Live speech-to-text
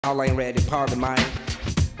Y'all ain't ready to party, man.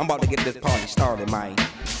 I'm about to get this party started, man.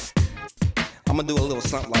 I'm gonna do a little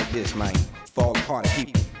something like this, man, for all the party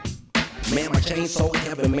people. Man, my chain so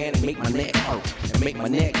heavy, man, it make my neck hurt. It make my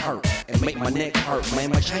neck hurt. It make my neck hurt. Man,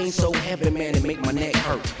 my chain so heavy, man, it make my neck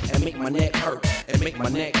hurt. It make my neck hurt. It make my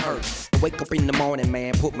neck hurt. Wake up in the morning,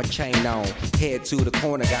 man, put my chain on. Head to the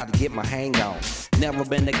corner, gotta get my hang on. Never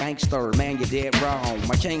been a gangster, man, you're dead wrong.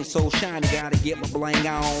 My chain so shiny, gotta get my bling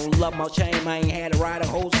on. Love my chain, man, had to write a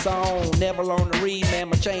whole song. Never learn to read, man,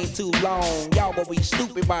 my chain too long. Y'all gonna be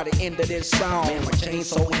stupid by the end of this song. Man, my chain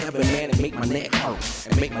so heavy, man, it make my neck hurt.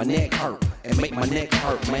 It make my neck hurt. It make my neck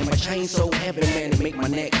hurt, man. My chain so heavy, man, it make my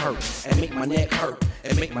neck hurt. It make my neck hurt.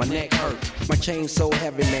 It make my neck hurt. My chain so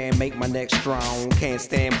heavy, man, make my neck strong. Can't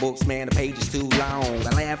stand books, man, the page is too long.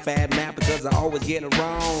 I laugh at math because I always get it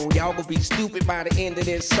wrong. Y'all gonna be stupid by the end of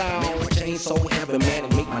this song. Man, my chain so heavy, man,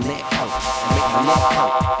 it make my neck hurt. It make my neck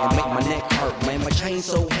hurt. It make my neck hurt, man. My chain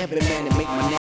so heavy, man, it make my neck